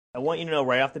I want you to know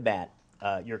right off the bat,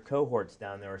 your cohorts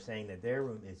down there are saying that their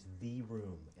room is the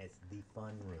room. It's the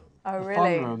fun room. Oh, The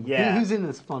really? fun room. Yeah. Who's in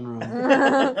this fun room?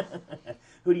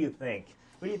 Who do you think?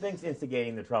 Who do you think's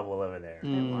instigating the trouble over there? It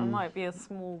might be a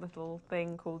small little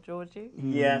thing called Georgie.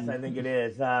 Yes, I think it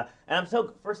is. And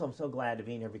first of all, I'm so glad to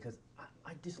be here because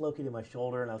I dislocated my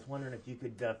shoulder, and I was wondering if you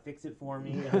could fix it for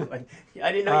me.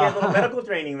 I didn't know you had a little medical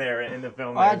training there in the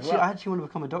film. I actually want to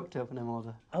become a doctor when I'm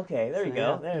older. Okay, there you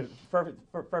go. Yeah.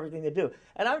 Perfect thing to do.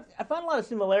 And I found a lot of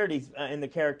similarities in the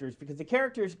characters because the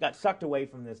characters got sucked away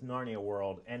from this Narnia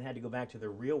world and had to go back to the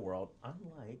real world,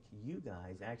 unlike you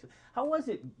guys, actually. How was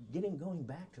it going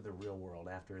back to the real world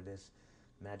after this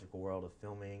magical world of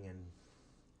filming and...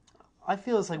 I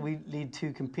feel it's like we lead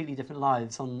two completely different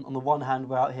lives. On the one hand,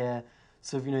 we're out here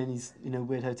sort of, in these,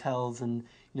 weird hotels and,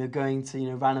 going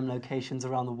to, random locations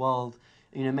around the world,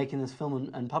 making this film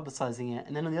and publicizing it.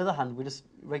 And then on the other hand, we're just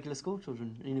regular school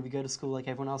children. We go to school like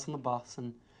everyone else on the bus,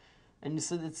 and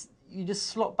so you just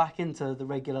slot back into the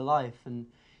regular life, and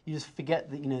you just forget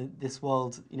that, this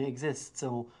world, exists.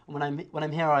 Or when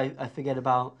I'm here, I forget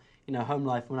about, home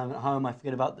life. When I'm at home, I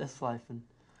forget about this life. And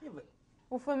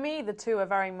well, for me, the two are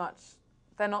very much,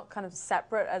 they're not kind of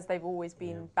separate as they've always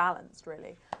been balanced,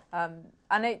 really. And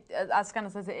as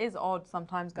Skandar says, it is odd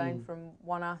sometimes going from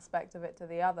one aspect of it to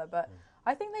the other, but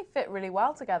I think they fit really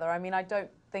well together. I mean, I don't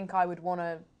think I would want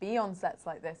to be on sets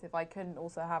like this if I couldn't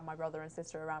also have my brother and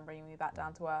sister around bringing me back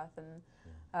down to earth. And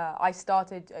I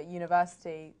started at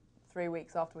university 3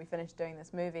 weeks after we finished doing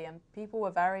this movie, and people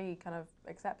were very kind of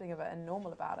accepting of it and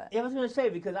normal about it. Yeah, I was going to say,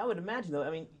 because I would imagine, though, I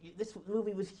mean, this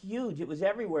movie was huge. It was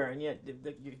everywhere, and yet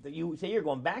you say you're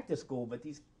going back to school, but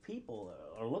these people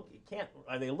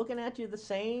are they looking at you the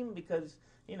same? Because,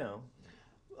 well,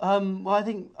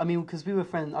 I mean, because we were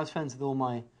friends, I was friends with all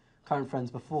my current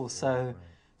friends before, so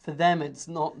for them,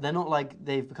 they're not like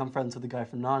they've become friends with the guy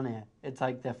from Narnia. It's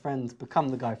like their friends become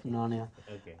the guy from Narnia.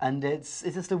 Okay. And it's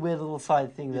just a weird little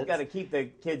side thing. You've got to keep the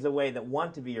kids away that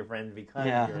want to be your friends because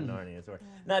you're a Narnia. Sort.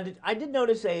 Now, I did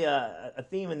notice a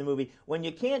theme in the movie. When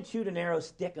you can't shoot an arrow,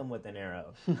 stick them with an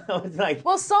arrow. It's like...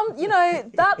 Well,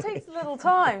 that takes a little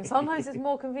time. Sometimes it's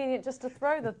more convenient just to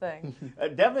throw the thing.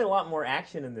 Definitely a lot more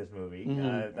action in this movie. I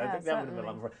think that would have been a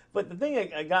lot more. But the thing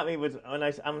that got me was when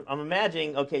I'm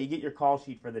imagining, okay, you get your call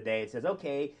sheet for the day. It says,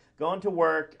 okay, going to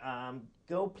work,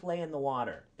 go play in the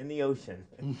water, in the ocean.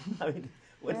 I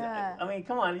mean,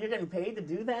 come on, you're getting paid to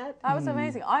do that? That was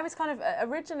amazing. I was kind of,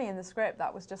 originally in the script,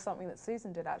 that was just something that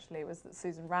Susan did, actually. It was that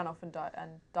Susan ran off and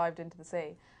dived into the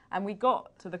sea. And we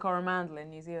got to the Coromandel in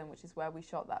New Zealand, which is where we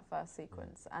shot that first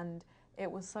sequence. And it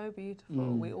was so beautiful.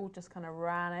 We all just kind of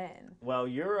ran in. Well,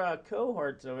 your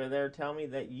cohorts over there tell me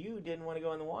that you didn't want to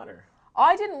go in the water.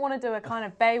 I didn't want to do a kind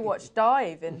of Baywatch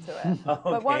dive into it,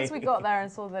 but once we got there and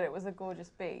saw that it was a gorgeous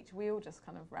beach, we all just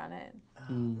kind of ran in.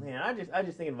 Man, I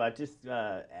just thinking about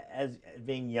as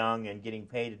being young and getting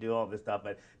paid to do all this stuff.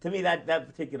 But to me, that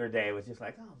particular day was just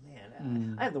like, oh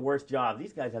man, I have the worst job.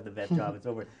 These guys have the best job. It's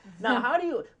over. Now,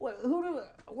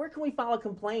 where can we file a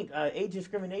complaint? Age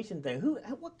discrimination thing.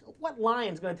 What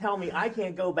lion's going to tell me I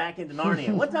can't go back into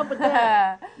Narnia? What's up with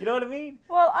that? You know what I mean?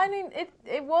 Well, I mean,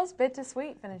 it was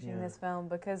bittersweet finishing this film,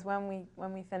 because when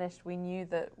we finished, we knew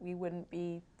that we wouldn't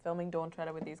be filming Dawn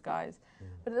Treader with these guys.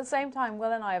 But at the same time,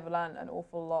 Will and I have learned an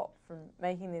awful lot from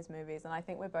making these movies, and I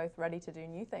think we're both ready to do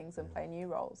new things and play new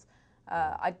roles.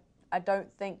 I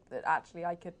don't think that actually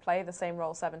I could play the same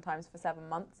role 7 times for 7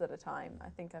 months at a time. I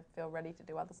think I feel ready to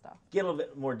do other stuff. Get a little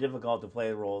bit more difficult to play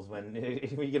the roles when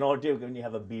you get older, when you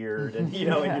have a beard and and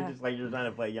you're just like you're trying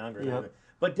to play younger. Yep.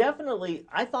 But definitely,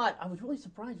 I was really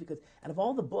surprised because out of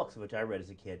all the books which I read as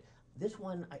a kid, this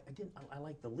one I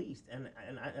liked the least, and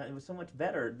it was so much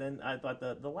better than I thought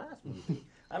the last movie.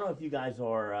 I don't know if you guys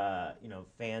are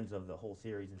fans of the whole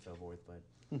series and so forth, but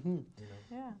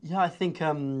yeah, I think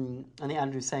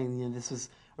Andrew's saying this was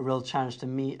a real challenge to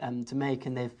make,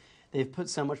 and they've put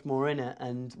so much more in it.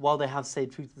 And while they have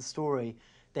stayed true to the story,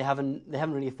 they haven't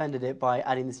really offended it by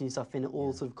adding this new stuff in. It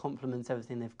all sort of complements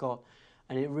everything they've got,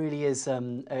 and it really is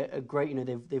a great.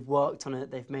 They've worked on it.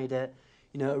 They've made it.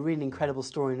 A really incredible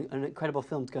story, an incredible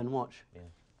film to go and watch. Yeah,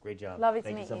 great job. Lovely to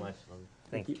Thank meet you so you. much.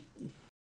 Thank you.